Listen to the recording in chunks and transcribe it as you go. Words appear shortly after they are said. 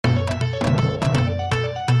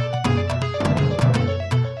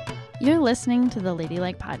listening to the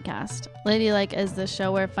Ladylike podcast. Ladylike is the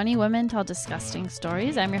show where funny women tell disgusting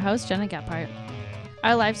stories. I'm your host, Jenna Gephardt.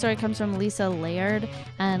 Our life story comes from Lyssa Laird,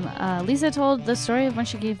 and Lyssa told the story of when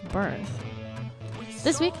she gave birth.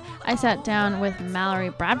 This week, I sat down with Mallory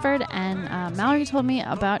Bradford, and Mallory told me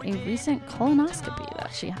about a recent colonoscopy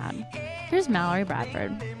that she had. Here's Mallory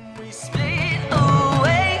Bradford. We split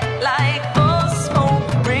away like old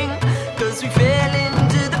smoke ring, 'cause we fell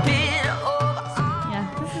into the pit of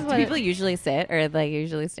Yeah, this is Do what people usually sit or like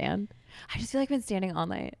usually stand? I just feel like I've been standing all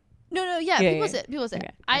night. No, Yeah, people yeah. sit. People sit.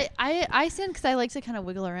 Okay. I stand because I like to kind of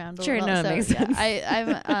wiggle around a Sure, little. no, it makes sense.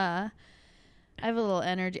 I have a little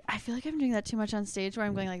energy. I feel like I'm doing that too much on stage where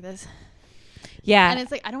I'm going like this. Yeah. And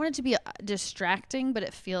it's like, I don't want it to be distracting, but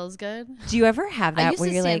it feels good. Do you ever have I that used where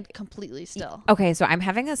to you're stand like, completely still. okay, so I'm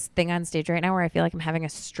having a thing on stage right now where I feel like I'm having a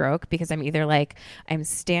stroke because I'm either like I'm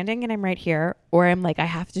standing and I'm right here, or I'm like I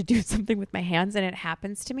have to do something with my hands, and it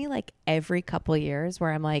happens to me like every couple years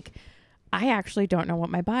where I'm like, I actually don't know what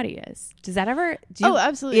my body is. Does that ever? Oh,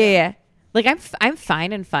 absolutely. Yeah. Like I'm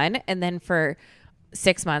fine and fun, and then for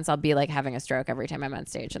 6 months I'll be like having a stroke every time I'm on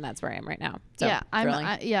stage, and that's where I am right now. So, Yeah, thrilling.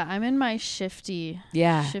 I'm in my shifty phase.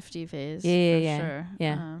 Yeah. For sure.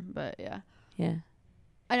 Yeah. But yeah, yeah.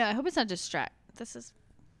 I know. I hope it's not distract. This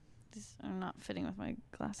I'm not fitting with my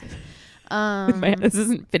glasses. This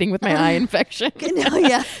isn't fitting with my eye infection. No,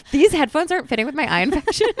 yeah. These headphones aren't fitting with my eye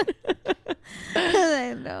infection.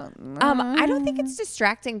 I don't know. I don't think it's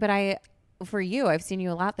distracting, but for you, I've seen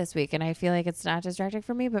you a lot this week, and I feel like it's not distracting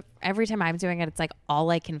for me, but every time I'm doing it, it's like all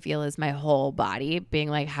I can feel is my whole body being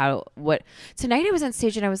like, tonight I was on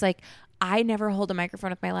stage and I was like, I never hold a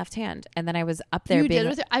microphone with my left hand. And then I was up there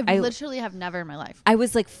I literally have never in my life. I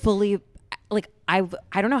was like fully, like, I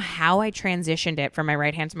don't know how I transitioned it from my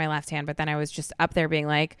right hand to my left hand, but then I was just up there being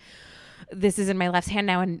like, this is in my left hand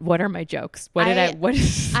now, and what are my jokes? I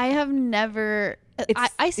have never,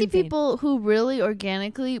 I see insane. people who really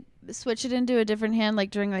organically switch it into a different hand,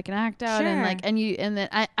 like during like an act out, Sure. and then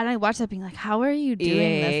I watch that being like, how are you doing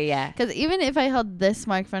this? Yeah. Because even if I held this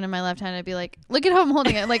microphone in my left hand, I'd be like, look at how I'm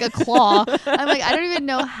holding it, like a claw. I'm like, I don't even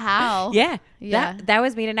know how. Yeah. Yeah. That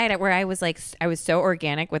was me tonight, where I was like, I was so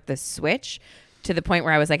organic with the switch to the point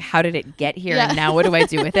where I was like, how did it get here? Yeah. And now what do I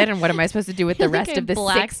do with it? And what am I supposed to do with the I think rest I of the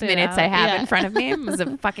blacked 6 it minutes out. I have Yeah. in front of me? It was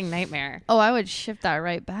a fucking nightmare. Oh, I would shift that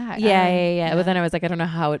right back. Yeah. But then I was like, I don't know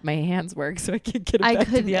how my hands work, so I can't get it back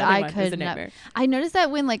to the other one. It was a nightmare. I noticed that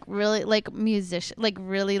when like really like musician, like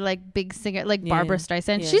really like big singer, like Barbara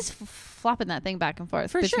Streisand, Yeah. she's flopping that thing back and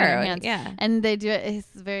forth For between sure. her hands. Yeah. And they do it. It's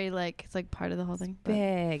very like, it's like part of the whole thing. But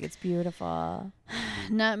Big. It's beautiful.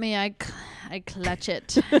 not me. I clutch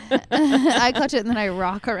it. I clutch it and then I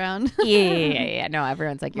rock around. Yeah. No,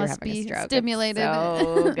 everyone's like, you're Must having a be stroke. stimulated. It's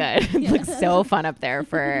so good. It looks so fun up there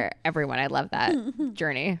for everyone. I love that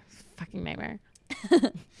journey. Fucking nightmare.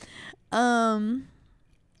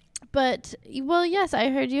 But well, yes, I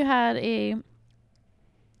heard you had a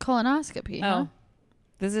colonoscopy. Huh?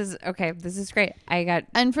 This is okay. This is great.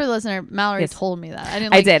 And for the listener, Mallory Yes. told me that.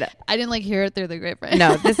 I didn't like hear it through the grapevine.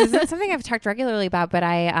 No, this isn't something I've talked regularly about, but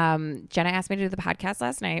Jenna asked me to do the podcast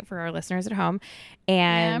last night for our listeners at home.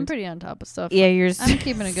 And yeah, I'm pretty on top of stuff. yeah, I'm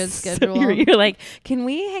keeping a good schedule. So you're like, can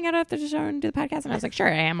we hang out after the show and do the podcast? And I was like, sure,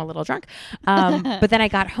 I am a little drunk. But then I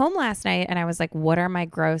got home last night and I was like, what are my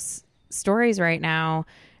gross stories right now?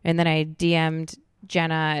 And then I DM'd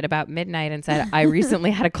Jenna at about midnight and said, I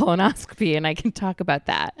recently had a colonoscopy and I can talk about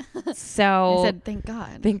that. So I said, thank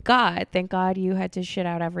God. Thank God you had to shit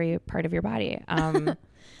out every part of your body.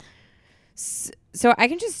 So I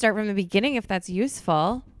can just start from the beginning if that's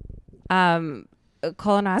useful. A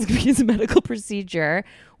colonoscopy is a medical procedure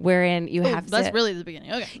wherein you have to. That's really the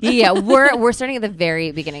beginning. Okay. Yeah, we're starting at the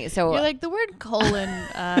very beginning. So you're like the word colon.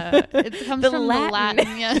 It comes from Latin. the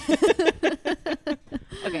Latin. Yeah.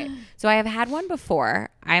 Okay, so I have had one before.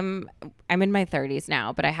 I'm in my 30s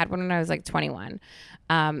now, but I had one when I was like 21.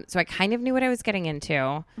 So I kind of knew what I was getting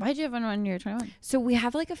into. Why'd you have one when you were 21? So we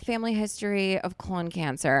have like a family history of colon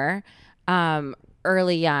cancer.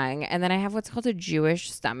 Early young, and then I have what's called a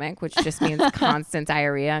Jewish stomach, which just means constant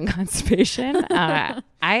diarrhea and constipation.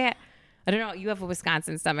 I don't know. You have a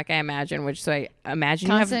Wisconsin stomach, I imagine, so I imagine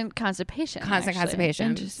constant constipation. Constant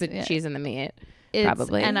constipation. It's the cheese and the meat,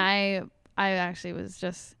 probably. And I actually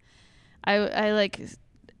was I like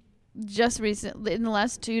just recently in the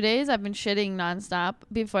last 2 days I've been shitting nonstop.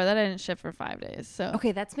 Before that I didn't shit for 5 days. So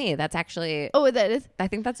okay, that's me. That's actually that is. I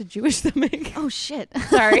think that's a Jewish stomach. Oh shit.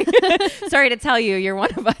 Sorry. Sorry to tell you, you're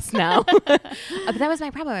one of us now. But that was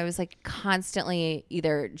my problem. I was like constantly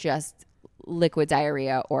either just liquid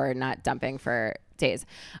diarrhea or not dumping for days.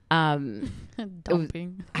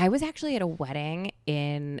 Dumping. I was actually at a wedding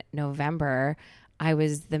in November. I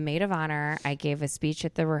was the maid of honor. I gave a speech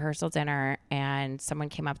at the rehearsal dinner, and someone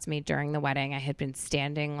came up to me during the wedding. I had been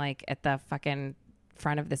standing like at the fucking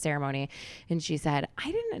front of the ceremony, and she said,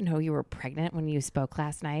 I didn't know you were pregnant when you spoke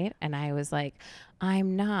last night. And I was like,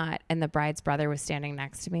 I'm not. And the bride's brother was standing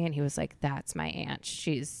next to me, and he was like, that's my aunt.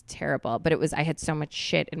 She's terrible. But I had so much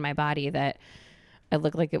shit in my body that I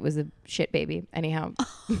looked like it was a shit baby. Anyhow,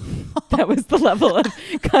 that was the level of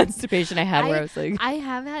constipation I had, where I was like, I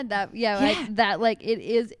have had that. Yeah, like that. Like it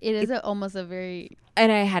is almost a very. And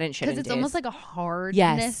I hadn't shit in because it's days. almost like a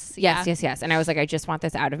hardness. Yes. And I was like, I just want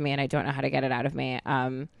this out of me, and I don't know how to get it out of me.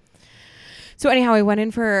 So anyhow, I went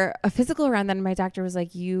in for a physical around. Then my doctor was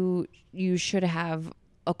like, you should have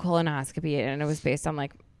a colonoscopy, and it was based on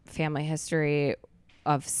like family history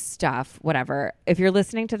of stuff, whatever. If you're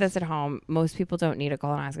listening to this at home, most people don't need a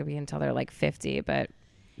colonoscopy until they're like 50, but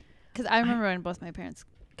because I remember when both my parents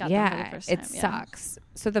got them for the first time. It sucks.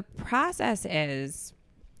 So the process is,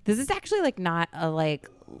 this is actually like not a like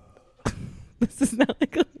this is not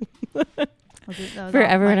like a for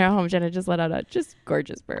everyone at home. Jenna just let out a just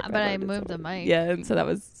gorgeous burp. But I moved the mic. Yeah, and so that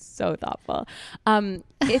was so thoughtful.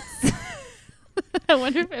 It's I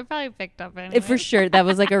wonder if it probably picked up anyway. For sure. That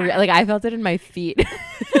was like like I felt it in my feet.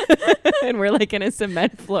 And we're like in a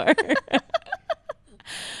cement floor.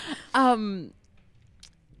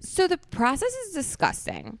 So the process is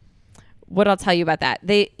disgusting. What I'll tell you about that.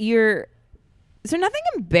 So nothing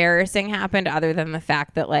embarrassing happened other than the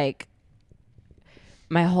fact that like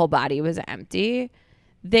my whole body was empty.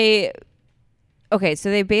 So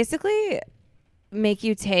they basically make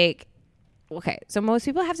you take. Okay, so most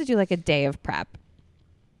people have to do like a day of prep.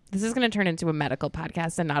 This is going to turn into a medical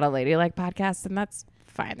podcast and not a ladylike podcast, and that's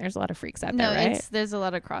fine. There's a lot of freaks out there, right? There's a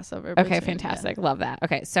lot of crossover. Okay, fantastic. Yeah. Love that.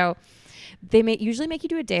 Okay, so they usually make you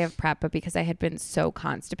do a day of prep, but because I had been so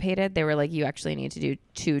constipated, they were like, you actually need to do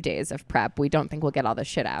 2 days of prep. We don't think we'll get all this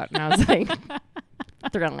shit out. And I was like,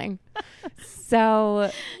 thrilling.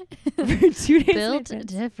 So for 2 days. Built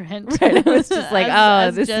different. Right. I was just like,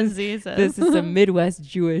 as this Gen is Z says. This is some Midwest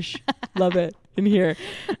Jewish. Love it in here.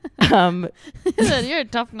 You're a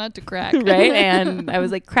tough nut to crack. Right. And I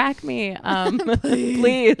was like, crack me.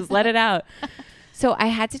 Please let it out. So I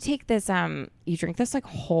had to take this, you drink this like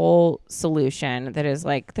whole solution that is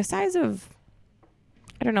like the size of,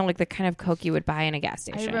 I don't know, like the kind of Coke you would buy in a gas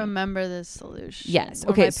station. I remember this solution. Yes.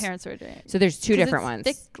 Okay. Okay. My parents were doing it. So there's two different ones.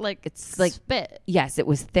 Thick, like it's like spit. Yes, it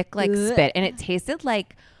was thick like spit, and it tasted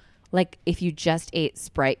like if you just ate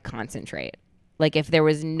Sprite concentrate. Like if there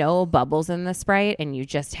was no bubbles in the Sprite and you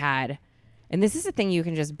just had. And this is a thing you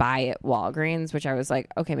can just buy at Walgreens, which I was like,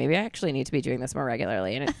 okay, maybe I actually need to be doing this more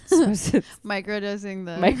regularly. And it's supposed to microdosing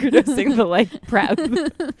the like prep,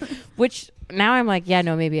 which now I'm like, yeah,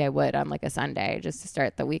 no, maybe I would on like a Sunday just to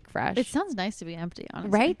start the week fresh. It sounds nice to be empty,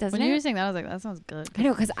 honestly. Right? Doesn't when it? you were saying that, I was like, that sounds good. I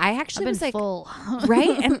know, because I actually was like, full.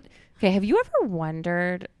 Right? And okay, have you ever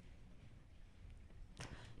wondered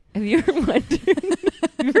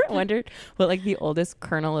what like the oldest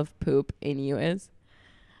kernel of poop in you is?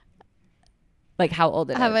 Like how old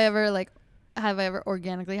it is? Have I ever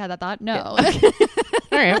organically had that thought? No. Yeah.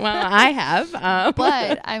 All right. Well, I have.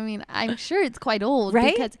 But I mean, I'm sure it's quite old,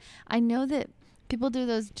 right? Because I know that people do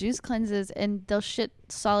those juice cleanses and they'll shit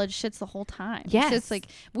solid shits the whole time. Yes. So it's like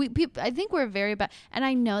I think we're very bad. And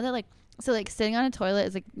I know that like sitting on a toilet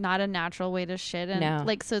is like not a natural way to shit. And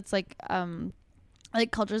like, so it's like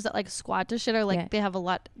cultures that like squat to shit are like they're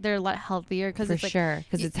a lot healthier because it's like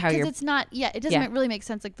because it's how you're. It's not. Yeah, it doesn't really make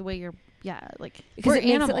sense like the way you're. Yeah, like because it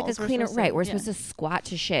animals, makes it like a cleaner. Right, we're supposed to squat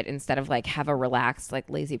to shit instead of like have a relaxed like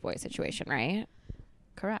lazy boy situation, right?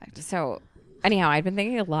 Correct. So anyhow, I've been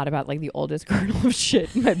thinking a lot about like the oldest kernel of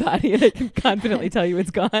shit in my body, and I can confidently tell you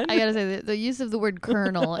it's gone. I gotta say the use of the word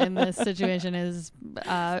kernel in this situation is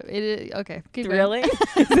okay. Keep thrilling.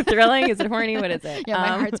 Is it thrilling? Is it horny? What is it? Yeah,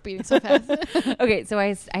 my heart's beating so fast. Okay, so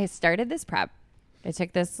I started this prep. I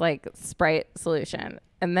took this like Sprite solution,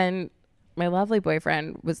 and then my lovely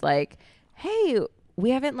boyfriend was like, hey,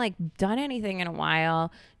 we haven't like done anything in a while.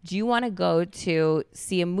 Do you want to go to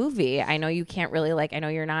see a movie? I know you can't really I know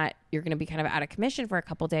you're going to be kind of out of commission for a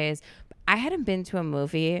couple days. But I hadn't been to a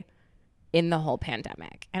movie in the whole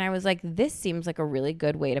pandemic. And I was like, this seems like a really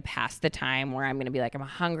good way to pass the time where I'm going to be like, I'm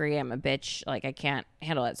hungry, I'm a bitch, like I can't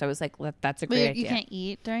handle it. So I was like, that's a great idea. You can't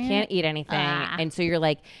eat during it? Can't eat anything. And so you're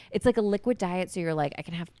like, it's like a liquid diet. So you're like, I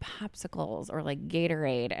can have popsicles or like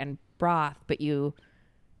Gatorade and broth, but you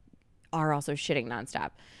are also shitting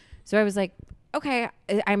nonstop. So I was like, okay,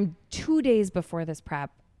 I'm 2 days before this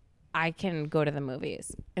prep. I can go to the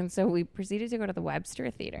movies. And so we proceeded to go to the Webster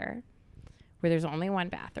Theater, where there's only one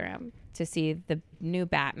bathroom to see the new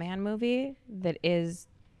Batman movie that is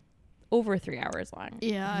over 3 hours long.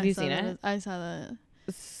 Yeah. Have you seen it? I saw that. It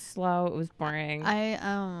was slow. It was boring.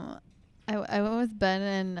 I went with Ben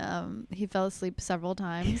and he fell asleep several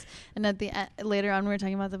times. And at the later on, we were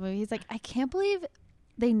talking about the movie. He's like, I can't believe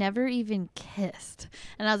they never even kissed.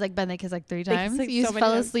 And I was like, Ben, they kissed like 3 times. Like You so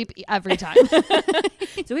fell times. asleep every time.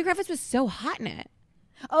 Zoe Kravitz was so hot in it.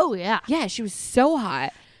 Oh yeah. Yeah, she was so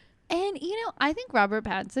hot. And I think Robert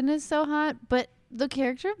Pattinson is so hot, but the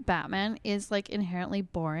character of Batman is like inherently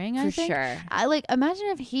boring. I For think. sure. I like imagine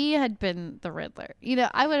if he had been the Riddler.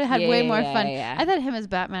 I would have had way more fun. Yeah. I thought him as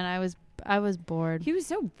Batman. I was bored. He was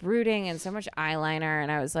so brooding and so much eyeliner,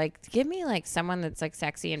 and I was like, give me like someone that's like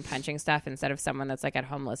sexy and punching stuff instead of someone that's like at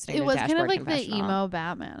home listening to It was Dashboard kind of like the Confessional. emo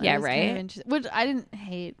Batman. Yeah, It was kind of right? interesting, which I didn't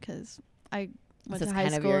hate because I went This to is high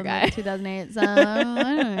kind of school your in guy. like 2008. So I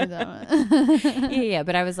don't hate that one. Yeah,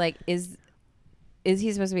 but I was like, is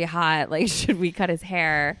he supposed to be hot? Like, should we cut his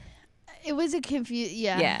hair? It was a confuse.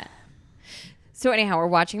 Yeah. So anyhow, we're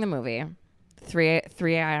watching the movie,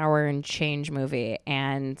 3 hour and change movie,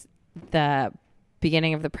 and the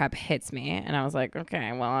beginning of the prep hits me, and I was like,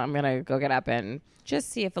 okay, well, I'm gonna go get up and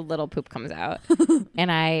just see if a little poop comes out.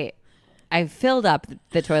 And I filled up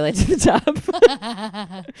the toilet to the top.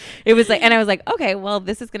 It was like, and I was like, okay, well,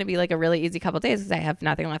 this is gonna be like a really easy couple days because I have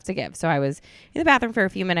nothing left to give. So I was in the bathroom for a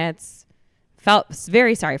few minutes. Felt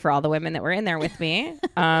very sorry for all the women that were in there with me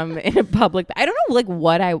in a public. I don't know, like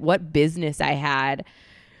what business I had,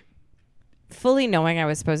 fully knowing I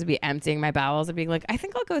was supposed to be emptying my bowels and being like, I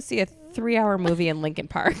think I'll go see a 3-hour movie in Lincoln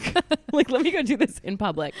Park. Like, let me go do this in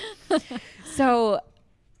public. So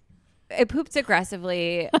I pooped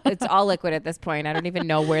aggressively. It's all liquid at this point. I don't even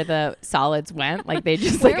know where the solids went. Like they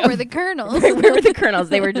just Where were the kernels? Where were the kernels?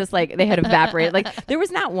 They were just like, they had evaporated. Like there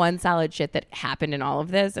was not one solid shit that happened in all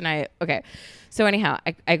of this. And okay. So anyhow,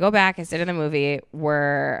 I go back, I sit in the movie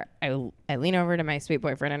where I lean over to my sweet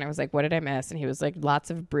boyfriend and I was like, what did I miss? And he was like, lots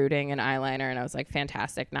of brooding and eyeliner. And I was like,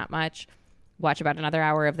 fantastic, not much. Watch about another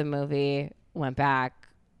hour of the movie, went back,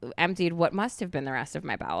 emptied what must have been the rest of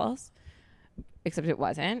my bowels. Except it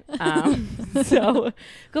wasn't. So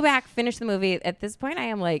go back, finish the movie. At this point, I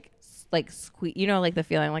am like squeeze. Like the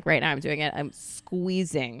feeling like right now I'm doing it. I'm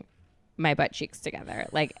squeezing my butt cheeks together,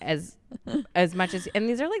 like as much as. And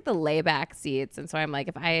these are like the layback seats, and so I'm like,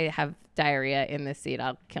 if I have diarrhea in this seat,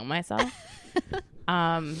 I'll kill myself.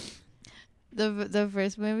 The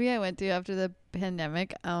first movie I went to after the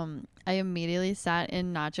pandemic, I immediately sat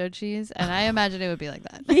in nacho cheese, and I imagined it would be like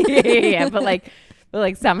that. yeah, but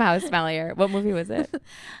like somehow smellier. What movie was it?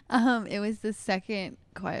 It was the second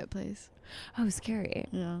Quiet Place. Oh, scary.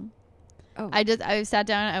 Yeah. Oh. I sat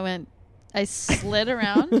down. I slid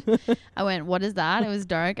around. I went, what is that? It was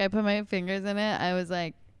dark. I put my fingers in it. I was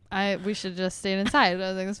like, we should just stay inside. I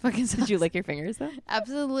was like, this fucking sucks. Did you lick your fingers though?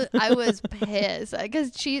 Absolutely. I was pissed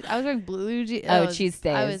because cheese. I was wearing blue cheese. Cheese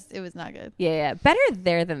stays. It was not good. Yeah. Better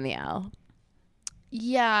there than the L.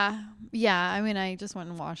 Yeah. I mean, I just went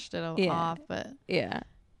and washed it off, but yeah.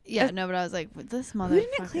 no. But I was like, this motherfucker. Who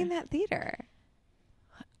didn't clean that theater?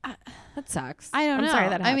 That sucks. I don't know. I'm sorry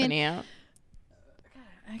that happened to you.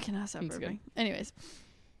 I cannot stop That's burping. good. Anyways.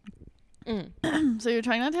 So you're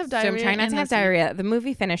trying not to have diarrhea. So I'm trying not to have diarrhea. The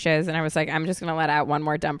movie finishes, and I was like, I'm just going to let out one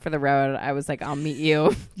more dump for the road. I was like, I'll meet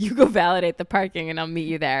you. You go validate the parking, and I'll meet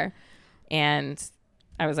you there. And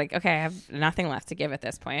I was like, okay, I have nothing left to give at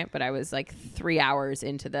this point. But I was like 3 hours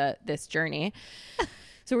into this journey.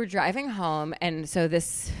 So we're driving home, and so the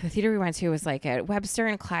theater we went to was like at Webster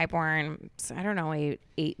and Clybourne. So I don't know, a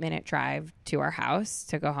 8-minute drive to our house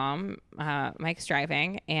to go home. Mike's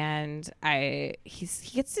driving, and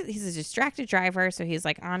he's a distracted driver, so he's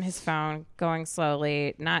like on his phone, going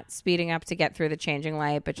slowly, not speeding up to get through the changing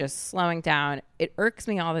light, but just slowing down. It irks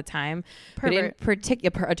me all the time. But in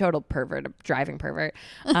particular, a total pervert, a driving pervert.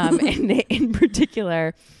 And in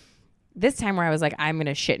particular, this time where I was like, I'm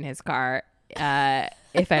gonna shit in his car.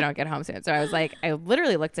 If I don't get home soon. So I was like, I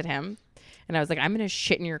literally looked at him and I was like, I'm going to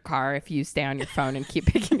shit in your car if you stay on your phone and keep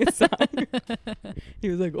picking a song. He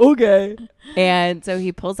was like, okay. And so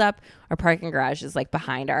he pulls up. Our parking garage is like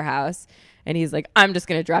behind our house. And he's like, I'm just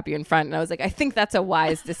going to drop you in front. And I was like, I think that's a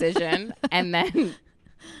wise decision. And then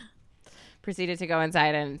proceeded to go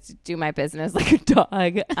inside and do my business like a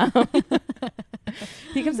dog.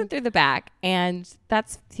 He comes in through the back and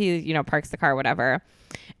he parks the car, whatever.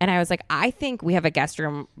 And I was like, I think we have a guest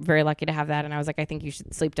room. Very lucky to have that. And I was like, I think you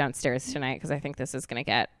should sleep downstairs tonight because I think this is going to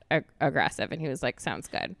get aggressive. And he was like, sounds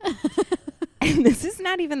good. And this is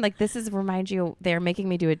not even like, remind you, they're making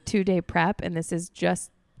me do a 2-day prep. And this is just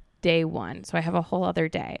day 1. So I have a whole other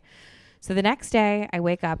day. So the next day I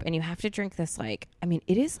wake up and you have to drink this like, I mean,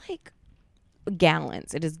 it is like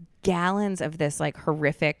gallons. It is gallons of this like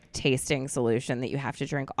horrific tasting solution that you have to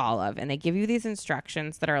drink all of. And they give you these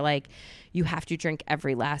instructions that are like, you have to drink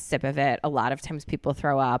every last sip of it. A lot of times people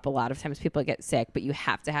throw up. A lot of times people get sick, but you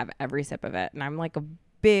have to have every sip of it. And I'm like a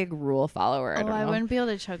big rule follower. I wouldn't be able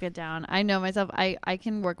to choke it down. I know myself. I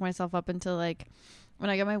can work myself up until like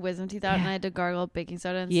when I got my wisdom teeth out and I had to gargle baking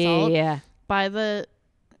soda and salt. Yeah. By the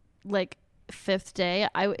like 5th day,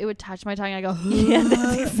 it would touch my tongue and I go, yeah,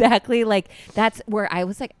 that's exactly like, that's where I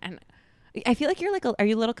was like, and I feel like you're like, are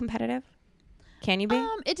you a little competitive? Can you be?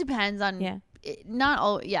 It depends on, not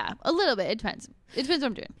all, a little bit. It depends. It depends what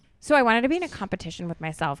I'm doing. So I wanted to be in a competition with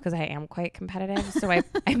myself because I am quite competitive. So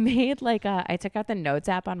I made like I took out the notes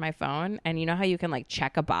app on my phone, and you know how you can like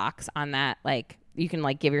check a box on that, like you can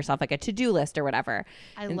like give yourself like a to-do list or whatever.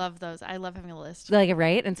 I love those. I love having a list. Like,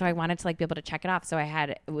 right? And so I wanted to like be able to check it off. So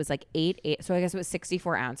it was like eight. So I guess it was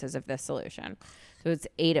 64 ounces of this solution. So it's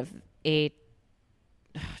 8.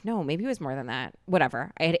 No, maybe it was more than that.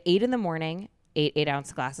 Whatever. I had 8 in the morning, 8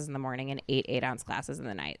 8-ounce glasses in the morning, and 8 8-ounce glasses in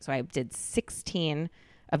the night. So I did 16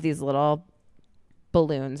 of these little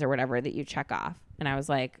balloons or whatever that you check off. And I was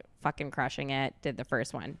like fucking crushing it. Did the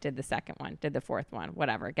first one, did the second one, did the fourth one,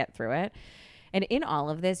 whatever, get through it. And in all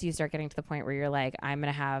of this, you start getting to the point where you're like, I'm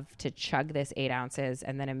going to have to chug this 8 ounces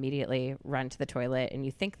and then immediately run to the toilet. And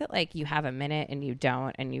you think that like you have a minute and you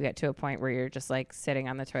don't. And you get to a point where you're just like sitting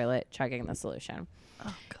on the toilet, chugging the solution.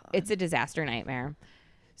 Oh, God. It's a disaster nightmare.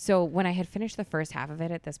 So when I had finished the first half of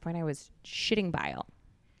it, at this point, I was shitting bile.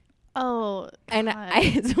 Oh, God.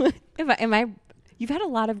 And you've had a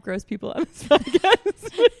lot of gross people on this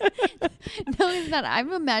podcast. No, it's not.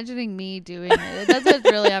 I'm imagining me doing it. That's what's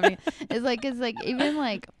really happening. It's like even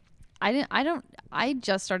like I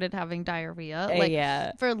just started having diarrhea.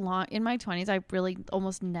 Like for long in my 20s, I really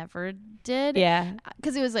almost never did. Yeah.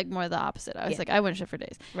 Because it was like more the opposite. I was like, I wouldn't shit for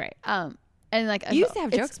days. Right. And like you used to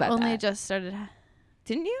have jokes about only that. Just started.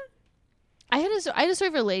 Didn't you? I had a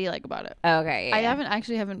story for Ladylike about it. Okay. Yeah. I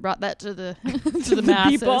haven't brought that to the to the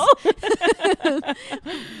masses. People.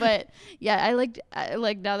 But yeah, I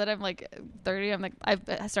like now that I'm like 30, I'm like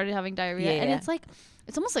I started having diarrhea, and it's like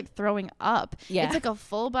it's almost like throwing up. Yeah. It's like a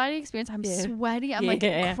full body experience. I'm sweaty. I'm like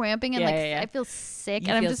cramping and I feel sick.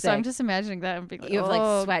 You and feel sick. I'm just imagining that and being like, you have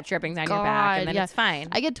like sweat drippings on your back, and then it's fine.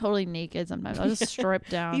 I get totally naked sometimes. I'll just strip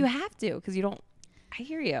down. You have to, because you don't. I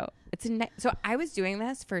hear you. It's so I was doing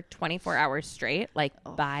this for 24 hours straight, like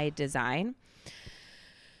by design.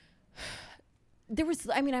 I was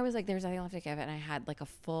like, there's nothing left to give, and I had like a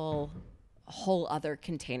whole other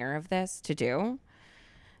container of this to do.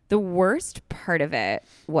 The worst part of it,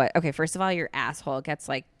 first of all, your asshole gets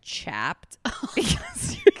like chapped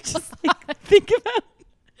because you just like think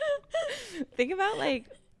about like,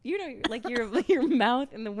 you know, like your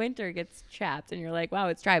mouth in the winter gets chapped and you're like, wow,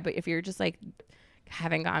 it's dry. But if you're just like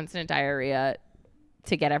having constant diarrhea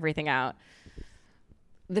to get everything out,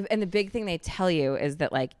 and the big thing they tell you is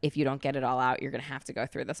that like if you don't get it all out, you're gonna have to go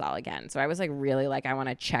through this all again. So I was like really like, I want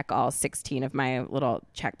to check all 16 of my little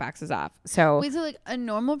check boxes off. So wait, so like a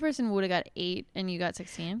normal person would have got 8 and you got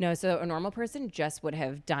 16? No, so a normal person just would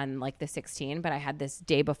have done like the 16, but I had this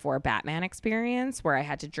day before Batman experience where I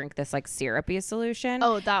had to drink this like syrupy solution.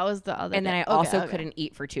 Oh, that was the other. And then day. I also couldn't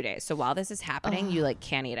eat for 2 days. So while this is happening, you like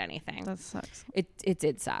can't eat anything. That sucks. It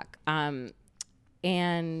did suck.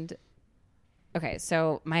 And okay,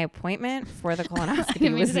 so my appointment for the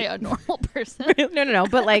colonoscopy was say a normal person. no,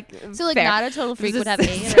 but like so like fair. not a total freak would have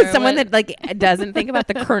 8. Or someone that like doesn't think about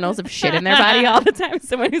the kernels of shit in their body all the time.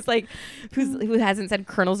 Someone who's like who hasn't said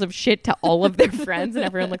kernels of shit to all of their friends, and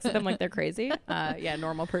everyone looks at them like they're crazy.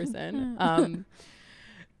 Normal person.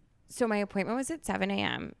 So my appointment was at 7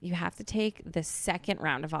 a.m. You have to take the second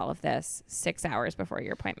round of all of this 6 hours before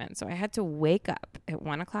your appointment. So I had to wake up at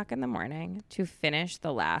 1 o'clock in the morning to finish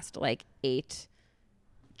the last like 8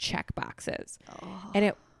 check boxes.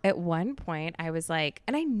 And at one point I was like,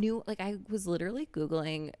 and I knew, like I was literally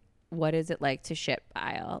Googling, what is it like to shit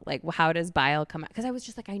bile? Like how does bile come out? Because I was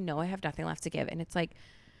just like, I know I have nothing left to give. And it's like,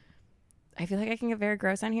 I feel like I can get very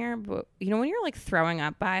gross on here, but you know when you're like throwing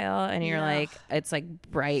up bile and you're like, it's like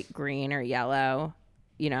bright green or yellow,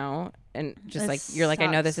 you know, and just like you're like, I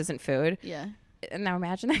know this isn't food. Yeah. And now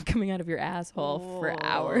imagine that coming out of your asshole for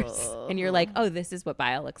hours, and you're like, oh, this is what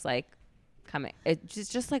bile looks like coming. It's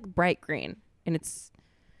just like bright green, and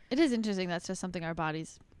it is interesting. That's just something our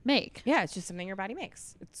bodies make. Yeah, it's just something your body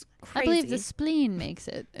makes. It's crazy. I believe the spleen makes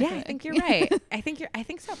it. Yeah, I think you're right. I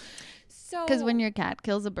think so. So Because when your cat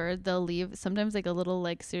kills a bird, they'll leave sometimes like a little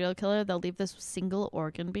like serial killer. They'll leave this single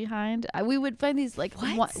organ behind. We would find these like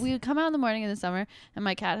we would come out in the morning in the summer, and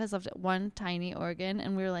my cat has left one tiny organ,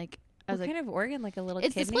 and we were like, I was what like, kind of organ? Like a little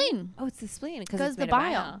it's kidney? the spleen. Oh, it's the spleen Because the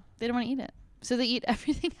bile. They don't want to eat it, so they eat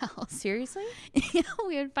everything else. Seriously? Yeah,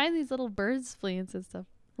 we would find these little bird spleens and stuff.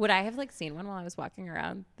 Would I have like seen one while I was walking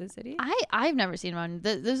around the city? I've never seen one.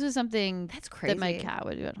 This is something That's crazy. that my cat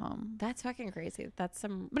would do at home. That's fucking crazy. That's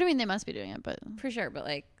some But I mean, they must be doing it. But for sure. But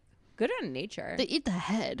like, good on nature. they eat the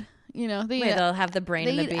head. You know, they Wait, they'll have the brain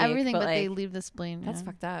they and the eat beak, everything, but like, they leave the spleen. that's yeah.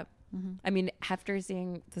 fucked up. Mhm. I mean, after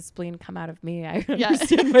seeing the spleen come out of me, I Yeah.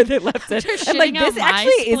 understand why they left it. After I'm like, shitting out this my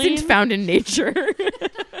actually spleen? isn't found in nature.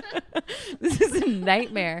 This is a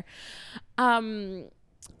nightmare.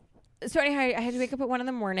 So anyhow, I had to wake up at 1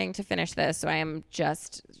 a.m. to finish this. So I am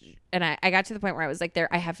just, and I got to the point where I was like,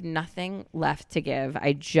 I have nothing left to give.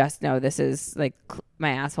 I just know this is like, my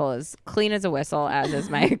asshole is clean as a whistle, as is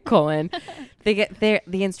my colon. The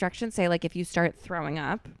instructions say like, if you start throwing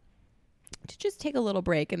up, to just take a little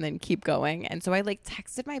break and then keep going. And so I like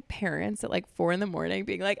texted my parents at like 4 a.m.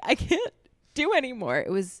 being like, I can't do anymore. It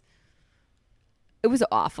was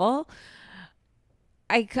awful.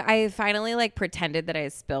 I finally like pretended that I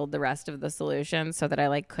spilled the rest of the solution so that I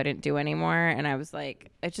like couldn't do anymore. And I was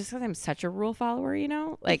like, it's just because I'm such a rule follower, you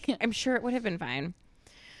know, like I'm sure it would have been fine.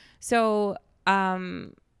 So,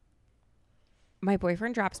 my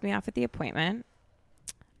boyfriend drops me off at the appointment.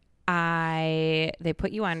 They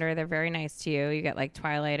put you under. They're very nice to you. You get like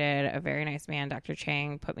twilighted. A very nice man, Dr.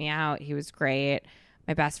 Chang, put me out. He was great.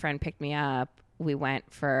 My best friend picked me up. We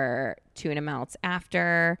went for tuna melts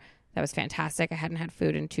after. That was fantastic. I hadn't had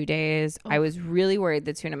food in 2 days. I was really worried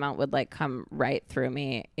the tuna melt would like come right through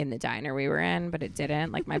me in the diner we were in, but it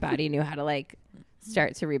didn't. Like my body knew how to like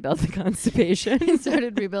start to rebuild the constipation. It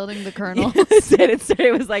started rebuilding the kernel.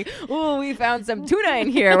 It was like, oh, we found some tuna in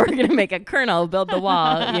here. We're gonna make a kernel, build the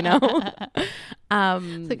wall. You know,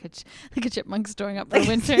 It's like a chipmunk storing up for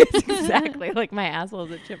winter. exactly. Like my asshole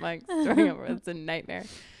is a chipmunk storing up. It's a nightmare.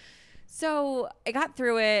 So I got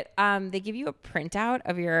through it. They give you a printout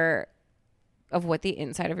of what the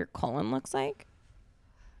inside of your colon looks like.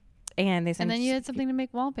 And they sent And then you had something to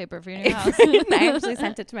make wallpaper for your new house. I actually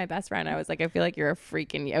sent it to my best friend. I was like, I feel like you're a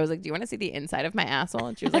freaking. I was like, do you want to see the inside of my asshole?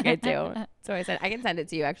 And she was like, I do. So I said, I can send it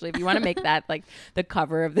to you actually if you want to make that like the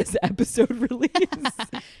cover of this episode release.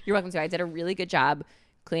 You're welcome to. I did a really good job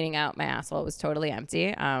cleaning out my asshole. It was totally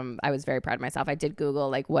empty. I was very proud of myself. I did Google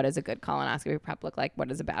like what does a good colonoscopy prep look like? What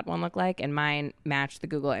does a bad one look like? And mine matched the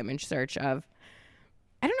Google image search of.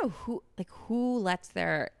 I don't know who lets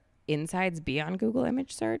their insides be on Google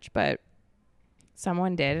image search, but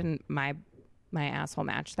someone did, and my asshole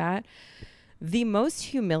matched that. The most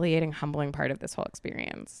humiliating, humbling part of this whole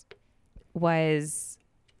experience was,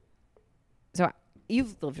 so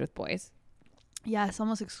you've lived with boys, Yes,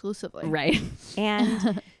 almost exclusively. right?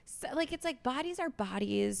 And so, like, it's like bodies are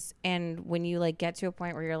bodies, and when you like get to a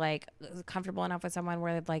point where you're like comfortable enough with someone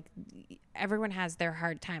where like everyone has their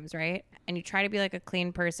hard times, right? And you try to be like a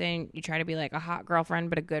clean person, you try to be like a hot girlfriend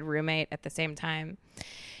but a good roommate at the same time.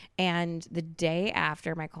 And the day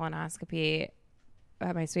after my colonoscopy,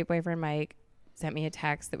 my sweet boyfriend Mike sent me a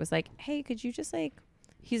text that was like, hey, could you just like,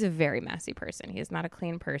 he's a very messy person. He is not a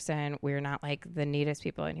clean person. We're not like the neatest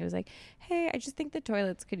people. And he was like, hey, I just think the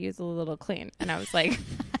toilets could use a little clean. And I was like,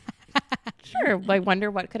 sure. I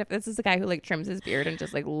wonder what could have, this is a guy who like trims his beard and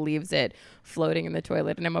just like leaves it floating in the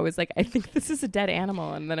toilet. And I'm always like, I think this is a dead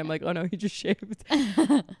animal. And then I'm like, oh no, he just shaved.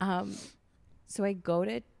 So I go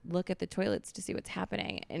to look at the toilets to see what's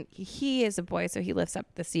happening. And he is a boy, so he lifts up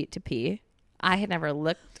the seat to pee. I had never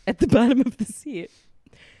looked at the bottom of the seat.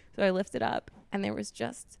 So I lifted up, and there was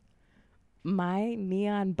just my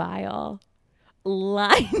neon bile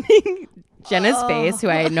lining Jenna's face, who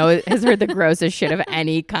I know has heard the grossest shit of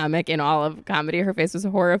any comic in all of comedy. Her face was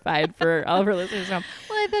horrified for all of her listeners at home.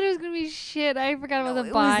 Well, I thought it was going to be shit. I forgot about the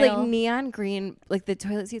It bile. was like neon green. Like the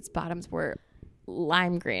toilet seats' bottoms were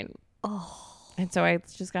lime green. Oh. And so I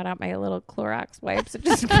just got out my little Clorox wipes and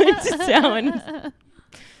just wiped it down,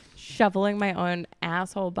 shoveling my own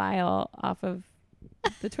asshole bile off of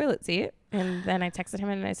the toilet seat. And then I texted him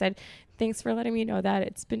and I said, thanks for letting me know that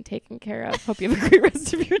it's been taken care of. Hope you have a great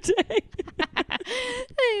rest of your day.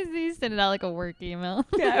 You sent it out like a work email.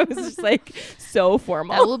 Yeah, it was just like so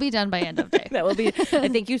formal. That will be done by end of day. That will be.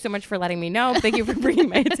 Thank you so much for letting me know. Thank you for bringing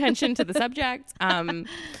my attention to the subject.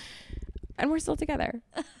 and we're still together.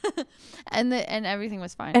 And everything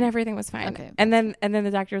was fine. And everything was fine. Okay. And then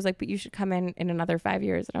the doctor was like, but you should come in another 5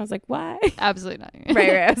 years. And I was like, why? Absolutely not.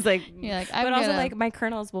 right. I was like, You're like, but also like my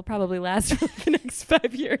kernels will probably last for the next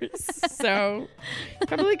 5 years. So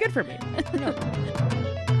probably good for me. Who knows?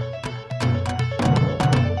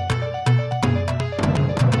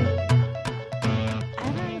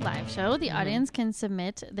 Show, the audience can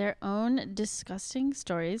submit their own disgusting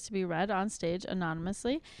stories to be read on stage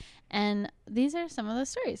anonymously, and these are some of those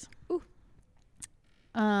stories. Ooh.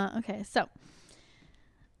 Okay, so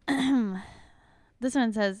this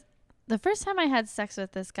one says, the first time I had sex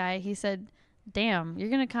with this guy, he said, damn, you're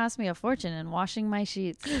gonna cost me a fortune in washing my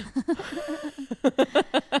sheets.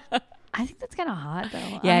 I think that's kind of hot though. Yeah,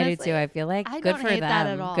 honestly. I do too. I feel like I good don't for hate that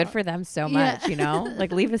them. at all. Good for them so much, you know?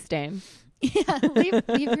 Like leave a stain. Yeah,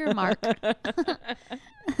 leave your mark.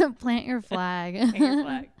 Plant your flag. Plant your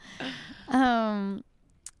flag.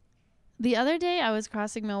 The other day I was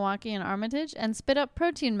crossing Milwaukee and Armitage and spit up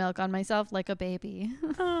protein milk on myself like a baby.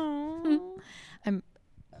 Oh.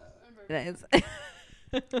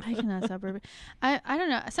 I cannot stop burping. I don't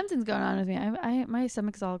know. Something's going on with me. My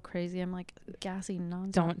stomach's all crazy. I'm like gassy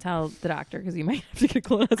nonstop. Don't tell the doctor because you might have to get a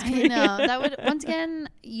colonoscopy. I know. That would, once again,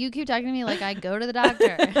 you keep talking to me like I go to the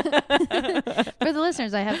doctor. For the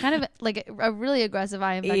listeners, I have kind of like a really aggressive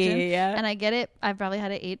eye infection. Yeah. And I get it. I've probably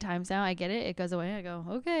had it 8 times now. I get it. It goes away. I go,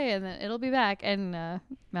 okay. And then it'll be back. And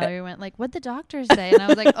Mallory went like, what'd the doctor say? And I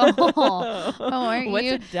was like, aren't What's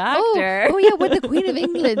you? a doctor? Oh, yeah. What'd the Queen of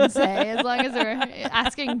England say? As long as they're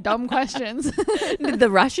asking dumb questions. Did the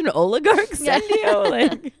Russian oligarchs send you?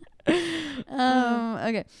 Like,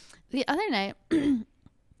 okay. The other night,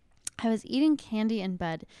 I was eating candy in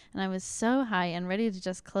bed, and I was so high and ready to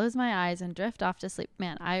just close my eyes and drift off to sleep.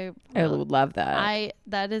 Man, I would love that.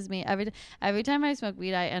 That is me. Every time I smoke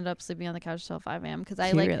weed, I end up sleeping on the couch till 5 a.m. because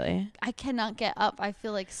really? I cannot get up. I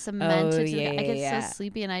feel like cemented. I get so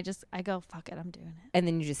sleepy, and I go, fuck it, I'm doing it. And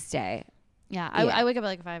then you just stay. Yeah, I wake up at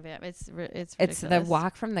like 5 a.m. It's ridiculous. The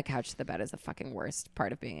walk from the couch to the bed is the fucking worst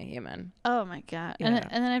part of being a human. Oh my god! Yeah. And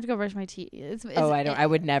then I have to go brush my teeth. I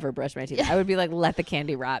would never brush my teeth. Yeah. I would be like, let the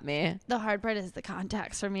candy rot me. The hard part is the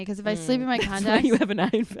contacts for me because if I sleep in my contacts, you have an eye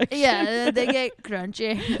infection. Yeah, they get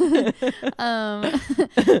crunchy.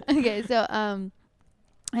 Okay, so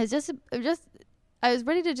I was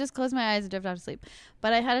ready to just close my eyes and drift off to sleep,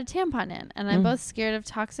 but I had a tampon in, and I'm both scared of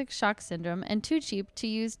toxic shock syndrome and too cheap to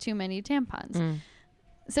use too many tampons.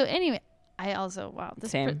 So anyway, I also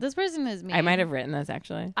this person is me. I might have written this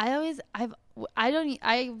actually. I've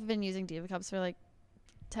been using Diva cups for like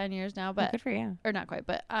 10 years now, but good for you. Or not quite,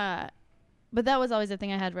 but that was always the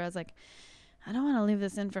thing I had where I was like, I don't want to leave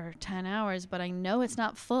this in for 10 hours, but I know it's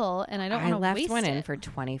not full, and I don't want to waste it. I left one in for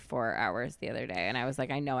 24 hours the other day, and I was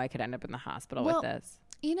like, I know I could end up in the hospital with this.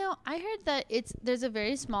 You know, I heard that there's a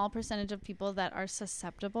very small percentage of people that are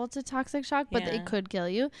susceptible to toxic shock, but it could kill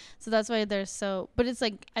you. So that's why but it's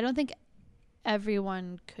like, I don't think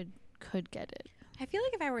everyone could get it. I feel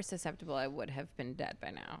like if I were susceptible, I would have been dead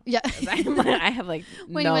by now. Yeah. I have like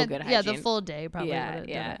good hygiene. Yeah, the full day probably.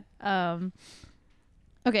 Yeah.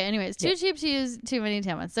 Okay, anyways, too cheap to use too many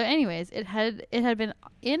tampons. So anyways, it had been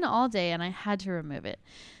in all day and I had to remove it.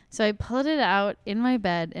 So I pulled it out in my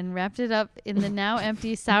bed and wrapped it up in the now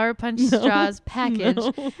empty Sour Punch straws package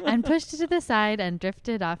and pushed it to the side and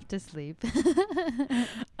drifted off to sleep.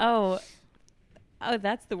 Oh,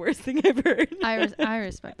 that's the worst thing I've heard. I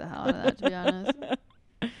respect the hell out of that, to be honest.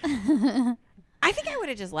 I think I would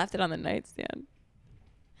have just left it on the nightstand.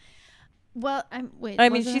 Well,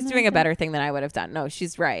 she's doing a better thing than I would have done. No,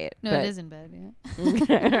 she's right. No, it is in bed. Yeah.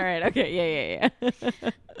 Okay, all right. Okay. Yeah.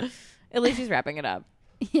 At least she's wrapping it up.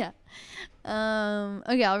 Yeah.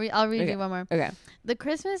 Okay, I'll read you one more. Okay. The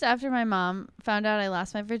Christmas after my mom found out I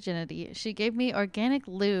lost my virginity, she gave me organic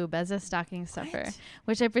lube as a stocking stuffer,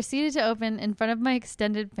 which I proceeded to open in front of my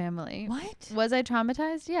extended family. What? Was I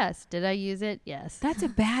traumatized? Yes. Did I use it? Yes. That's a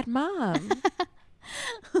bad mom.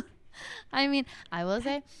 I mean, I will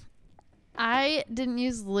say, I didn't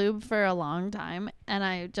use lube for a long time, and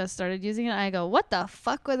I just started using it. I go, what the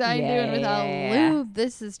fuck was I doing without lube?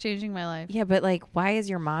 This is changing my life. Yeah, but like, why is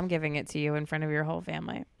your mom giving it to you in front of your whole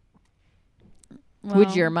family? Well,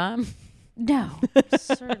 would your mom? No,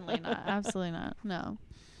 certainly not. Absolutely not. No.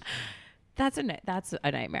 That's a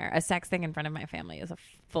nightmare. A sex thing in front of my family is a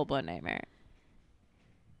full-blown nightmare.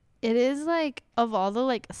 It is like, of all the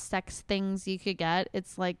like sex things you could get,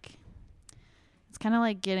 it's like, it's kind of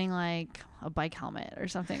like getting like a bike helmet or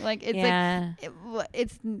something. Like it's like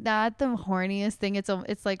it's not the horniest thing. It's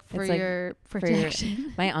like for your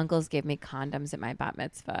protection. My uncles gave me condoms at my bat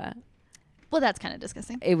mitzvah. Well, that's kind of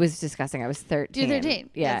disgusting. It was disgusting. I was 13. You're 13.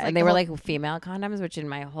 Yeah, That's and they were like female condoms, which in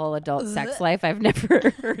my whole adult sex life I've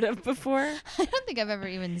never heard of before. I don't think I've ever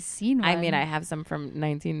even seen one. I mean, I have some from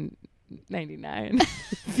 1999.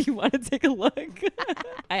 If you want to take a look.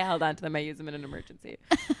 I held on to them. I use them in an emergency.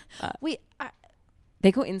 Wait,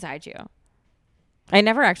 they go inside you. I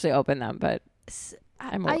never actually opened them, but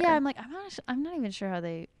I'm aware. yeah, I'm not even sure how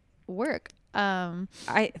they work. I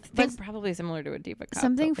think probably similar to a diva cup.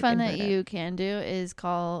 Something fun that you can do is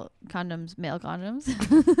call condoms male condoms.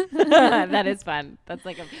 That is fun. That's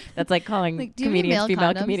like calling like, comedians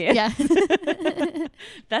female condoms? comedians. Yeah.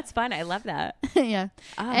 That's fun. I love that. Yeah.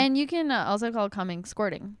 And you can also call coming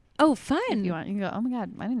squirting. Oh, fun. If you want. You can go, oh my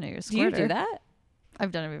God, I didn't know you're a squirter. Do you do that?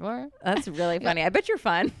 I've done it before. That's really funny. I bet you're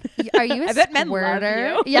fun. Are you a I bet men love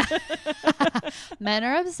you. Yeah. Men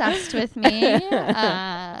are obsessed with me.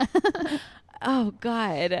 Oh,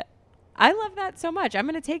 God. I love that so much. I'm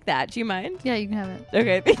going to take that. Do you mind? Yeah, you can have it.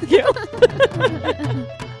 Okay, thank you.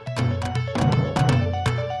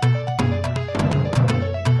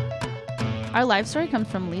 Our live story comes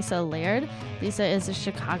from Lyssa Laird. Lyssa is a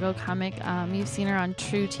Chicago comic. You've seen her on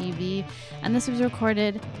True TV, and this was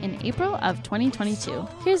recorded in April of 2022.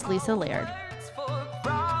 Here's Lyssa Laird.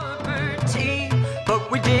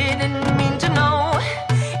 But we didn't mean to know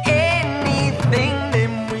anything,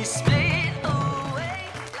 then we split away.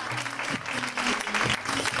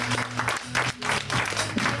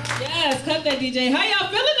 Yes, cut that DJ. How y'all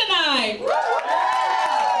feeling tonight?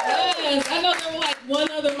 Yes, I know there were like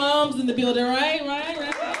one other moms in the building, right?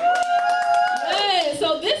 Yes,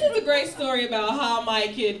 so this is a great story about how my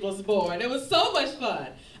kid was born. It was so much fun.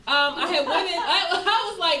 I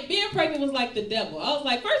was like, being pregnant was like the devil. I was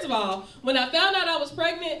like, first of all, when I found out I was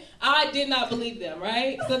pregnant, I did not believe them,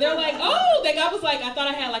 right? So they're like, I was like, I thought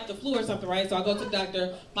I had like the flu or something, right? So I go to the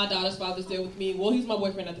doctor. My daughter's father's there with me. Well, he's my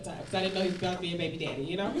boyfriend at the time because I didn't know he was going to be a baby daddy,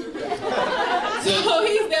 you know? So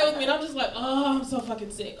he's there with me and I'm just like, I'm so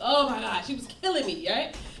fucking sick. Oh my God, she was killing me,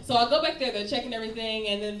 right? So I go back there, they're checking everything,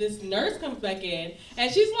 and then this nurse comes back in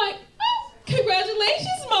and she's like,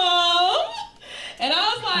 congratulations, Mom. And I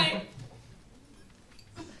was like,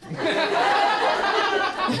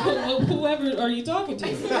 whoever are you talking to?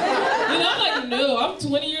 I'm like, no, I'm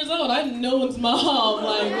 20 years old. I'm no one's mom.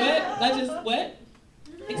 Like, what?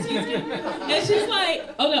 Excuse me? And she's like,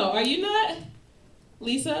 oh no, are you not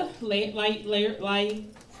Lyssa?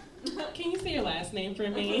 Can you say your last name for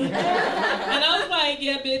me? And I was like,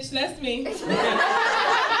 yeah, bitch, that's me. So she's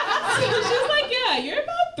like, yeah, you're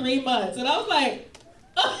about 3 months. And I was like,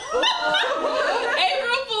 April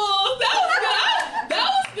Fools, that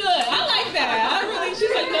was good. I like that.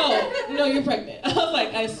 She's like, no, you're pregnant. I was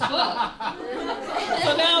like, as fuck.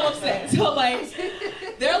 So now I'm upset. So like,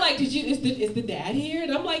 they're like, is the dad here?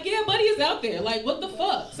 And I'm like, yeah, buddy is out there. Like, what the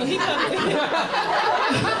fuck? So he comes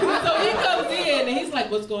in. And he's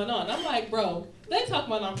like, what's going on? I'm like, bro, they talk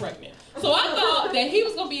about I'm pregnant. So I thought that he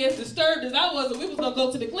was gonna be as disturbed as I was, and we was gonna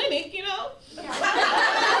go to the clinic, And handle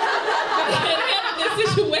this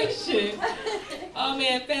situation. Oh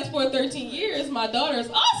man, fast forward 13 years, my daughter is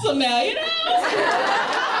awesome now, So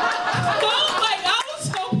I was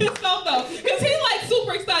so pissed off though, because he's like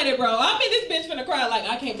super excited, bro. I mean, this bitch finna cry like,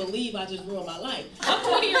 I can't believe I just ruined my life. I'm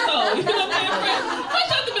 20 years old, you know what I'm saying?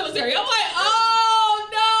 Fresh out the military. I'm like, oh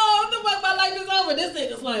no, the fuck, my life is over. This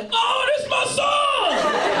nigga's like, oh, this is my son!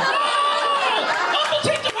 I'm gonna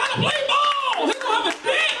teach him how to play ball! He's gonna have a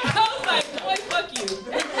dick! I was like, boy, fuck you.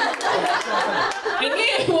 And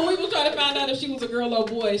then when we were trying to find out if she was a girl or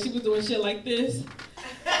boy, she was doing shit like this.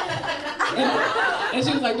 And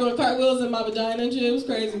she was like doing cartwheels in my vagina and shit. It was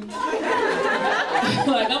crazy.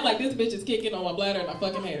 I'm like, this bitch is kicking on my bladder and I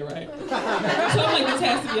fucking hate her, right? So I'm like, this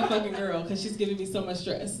has to be a fucking girl because she's giving me so much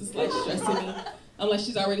stress. It's like stressing me. I'm like,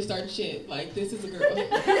 she's already starting shit. Like, this is a girl.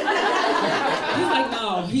 He's like,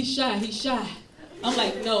 no, he's shy. I'm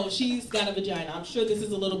like, no, she's got a vagina. I'm sure this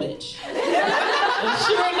is a little bitch. I'm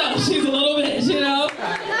sure enough, she's a little bitch,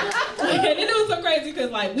 And then it was so crazy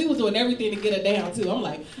because, like, we was doing everything to get her down, too. I'm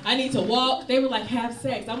like, I need to walk. They were like, have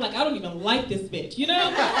sex. I'm like, I don't even like this bitch,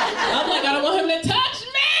 I'm like, I don't want him to touch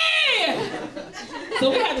me.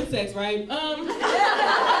 So we're having sex, right?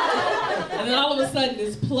 And then all of a sudden,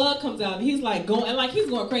 this plug comes out, and he's like he's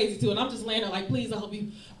going crazy, too. And I'm just laying there like, please, I hope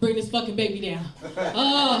you bring this fucking baby down.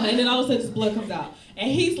 Oh, and then all of a sudden, this blood comes out. And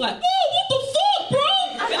he's like, oh, what the fuck, bro?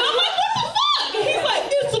 And I'm like, what the fuck? And he's like,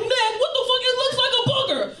 it's some neck. What the fuck? It looks like a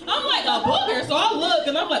booger. I'm like, a booger? So I look,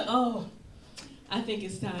 and I'm like, oh, I think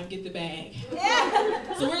it's time. Get the bag.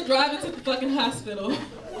 So we're driving to the fucking hospital.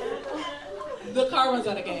 The car runs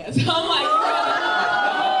out of gas. I'm like,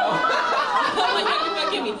 you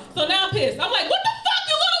fucking me. So now I'm pissed. I'm like, what the fuck,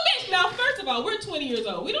 you little bitch? Now, first first of all, we're 20 years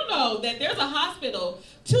old. We don't know that there's a hospital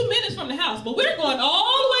 2 minutes from the house, but we're going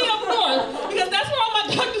all the way up north because that's where all my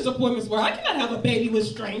doctor's appointments were. I cannot have a baby with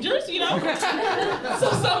strangers, you know? So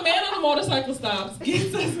some man on a motorcycle stops,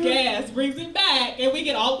 gets us gas, brings it back, and we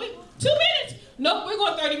get all the way, 2 minutes. Nope, we're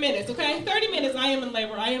going 30 minutes, okay? 30 minutes, I am in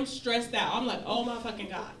labor. I am stressed out. I'm like, oh my fucking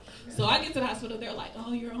God. So I get to the hospital, they're like,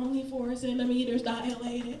 oh, you're only 4 centimeters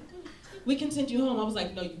dilated. We can send you home. I was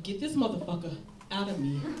like, no, you get this motherfucker out of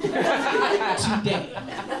me today.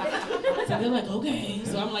 So they're like, okay.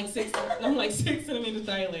 So I'm like 6 centimeters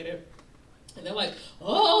dilated. And they're like,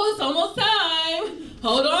 oh, it's almost time.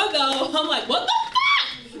 Hold on though. I'm like, what the fuck?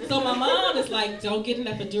 So my mom is like, don't get an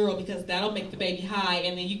epidural because that'll make the baby high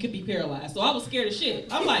and then you could be paralyzed. So I was scared as shit.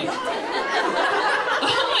 I'm like,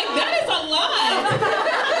 that is a lie.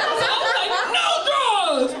 So I was like, no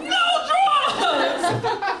drugs.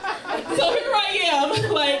 So here I am,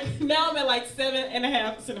 like, now I'm at like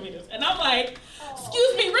 7.5 centimeters. And I'm like,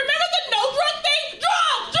 excuse me, remember the no drug thing?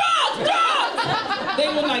 Drugs! They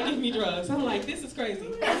will not give me drugs. I'm like, this is crazy. So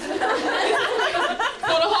the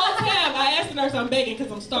whole time, I asked the nurse, I'm begging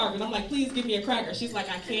because I'm starving. I'm like, please give me a cracker. She's like,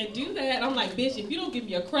 I can't do that. I'm like, bitch, if you don't give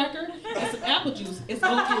me a cracker and some apple juice, it's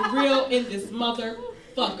going to get real in this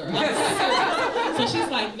motherfucker. I'm serious. So she's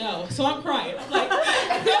like, no. So I'm crying. I'm like, no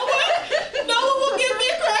one will give me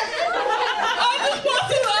a cracker. I just want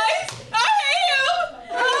some ice. I hate him.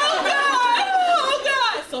 Oh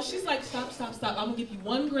God. So she's like, stop. I'm gonna give you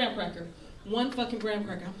 1 graham cracker. 1 fucking graham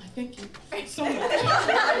cracker. I'm like, thank you so much.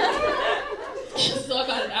 So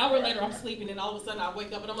about an hour later, I'm sleeping, and all of a sudden I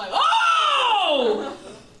wake up and I'm like, oh,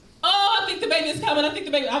 I think the baby is coming.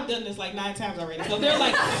 I've done this like 9 times already. So they're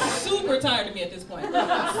like super tired of me at this point. So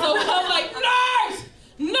I'm like, nurse!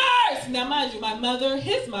 Now mind you, my mother,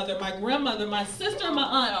 his mother, my grandmother, my sister, and my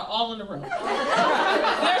aunt are all in the room. They're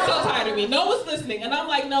so tired of me. No one's listening. And I'm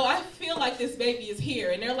like, no, I feel like this baby is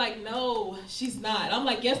here. And they're like, no, she's not. I'm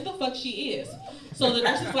like, yes, the fuck she is. So the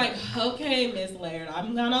nurse is like, okay, Miss Laird,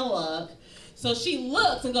 I'm gonna look. So she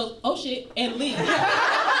looks and goes, oh shit, and leaves. So I'm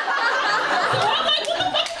like, what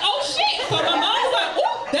the fuck? Oh shit. So my mom's like,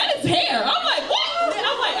 oh, that is hair. I'm like, what?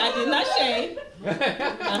 I'm like, I did not shave.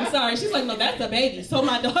 I'm sorry. She's like, no, that's a baby. So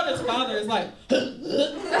my daughter's father is like, I'm like,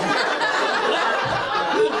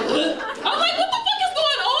 what the fuck is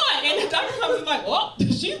going on? And the doctor comes and like, well,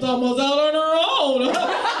 she's almost out on her own. I'm like,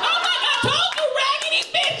 I told you, raggedy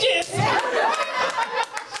bitches.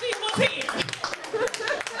 She was here.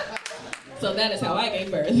 So that is how I gave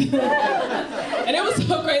birth. And it was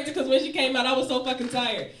so crazy because when she came out, I was so fucking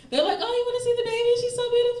tired. They're like, oh, you want to see the baby? She's so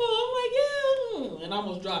beautiful. I'm like, yeah. And I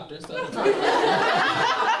almost dropped her, so.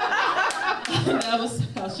 That was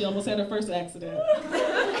how she almost had her first accident.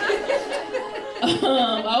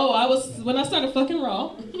 When I started fucking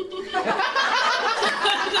raw.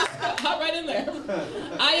 Just hop right in there.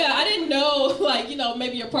 I didn't know, like, you know,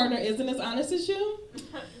 maybe your partner isn't as honest as you.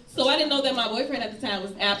 So I didn't know that my boyfriend at the time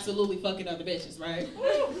was absolutely fucking other bitches, right?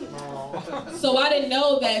 So I didn't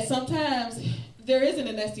know that sometimes there isn't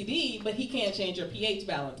an STD, but he can't change your pH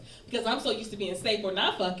balance. Because I'm so used to being safe or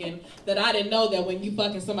not fucking that I didn't know that when you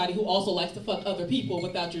fucking somebody who also likes to fuck other people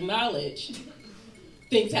without your knowledge,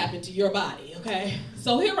 things happen to your body, okay?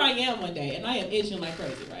 So here I am one day, and I am itching like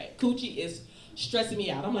crazy, right? Coochie is stressing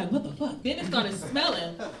me out. I'm like, what the fuck? Then it started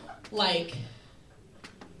smelling like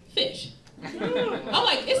fish. I'm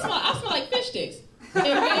like, I smell like fish sticks and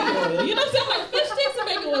baby oil. You know what I'm saying? I'm like, fish sticks and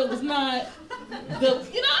baby oil was not I'm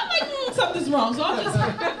like, something's wrong. So I'm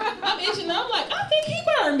itching and I'm like, I think he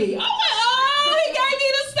burned me. I'm like, oh, he gave me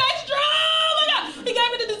the sex drive. Oh my God, he gave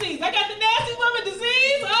me the disease. I got the nasty woman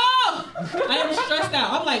disease. Oh, I am stressed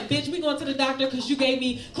out. I'm like, bitch, we going to the doctor because you gave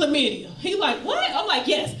me chlamydia. He like, what? I'm like,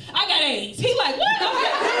 yes, I got AIDS. He like, what? I'm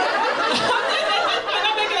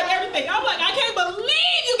making up everything. I'm like, I can't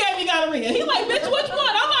believe you gave me gonorrhea. He like, bitch, which one?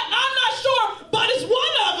 I'm like, I'm not sure, but it's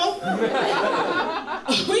one of them.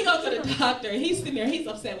 We go to the doctor, and he's sitting there. He's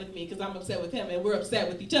upset with me because I'm upset with him, and we're upset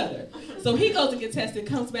with each other. So he goes to get tested,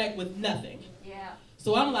 comes back with nothing. Yeah.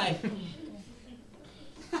 So I'm like,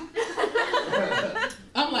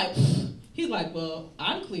 he's like, well,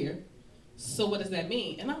 I'm clear. So what does that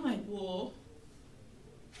mean? And I'm like, well,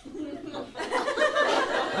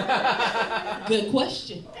 good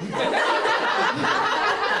question.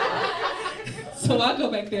 So I go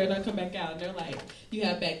back there and I come back out and they're like, you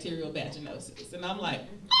have bacterial vaginosis. And I'm like,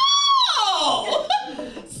 oh,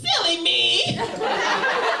 silly me. I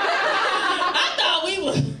thought we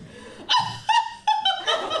were.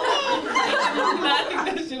 I think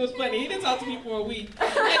that shit was funny. He didn't talk to me for a week. And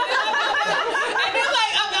then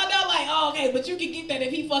like, I found out like, oh, okay, but you can get that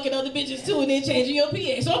if he fucking other bitches too and then changing your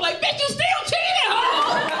pH. So I'm like, bitch, you still cheating,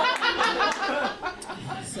 huh?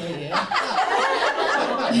 yeah.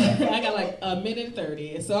 I got like a minute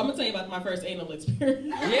 30. So I'm gonna tell you about my first anal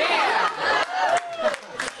experience. Yeah.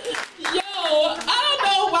 Yo, I don't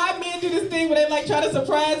know why men do this thing where they like try to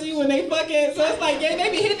surprise you when they fucking. So it's like, yeah, they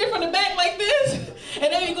be hitting it from the back like this,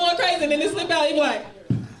 and they be going crazy, and then they slip out. You be like,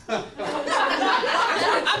 I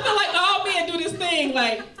feel like all men do this thing,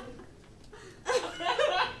 like. Just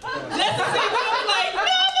to see me, I'm like, no.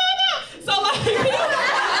 So like, he was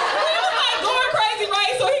like going crazy,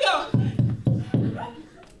 right? So he go.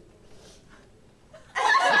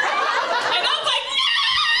 And I was like, no!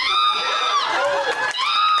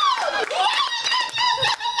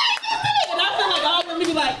 And I feel like all women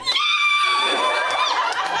be like,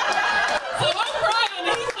 so I'm crying,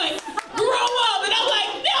 and he's like, grow up. And I'm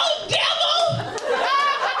like, no, devil!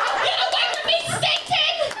 Get away from me,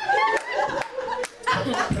 Satan!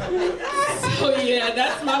 So yeah,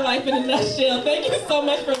 that's my life in a nutshell. Thank you so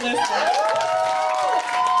much for listening.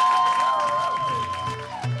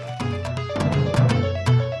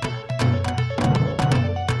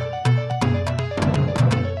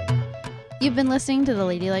 You've been listening to the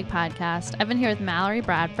Ladylike Podcast. I've been here with Mallory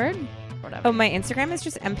Bradford. Whatever. Oh, my Instagram is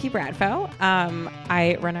just MP Bradfo.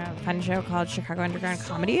 I run a fun show called Chicago Underground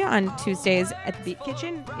Comedy on Tuesdays at the Beat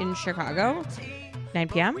Kitchen in Chicago, 9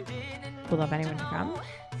 p.m. Would love anyone to come.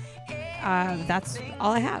 That's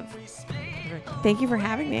all I have. Thank you for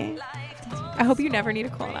having me. I hope you never need a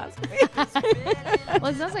colonoscopy.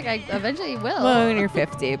 Well, it sounds like I eventually will. Well, when you're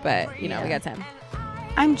 50, but we got time.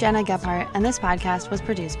 I'm Jenna Gephardt, and this podcast was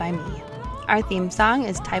produced by me. Our theme song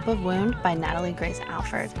is Type of Wound by Natalie Grace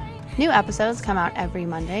Alford. New episodes come out every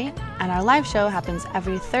Monday, and our live show happens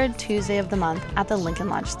every third Tuesday of the month at the Lincoln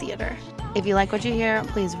Lodge Theater. If you like what you hear,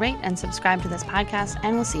 please rate and subscribe to this podcast,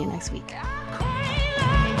 and we'll see you next week.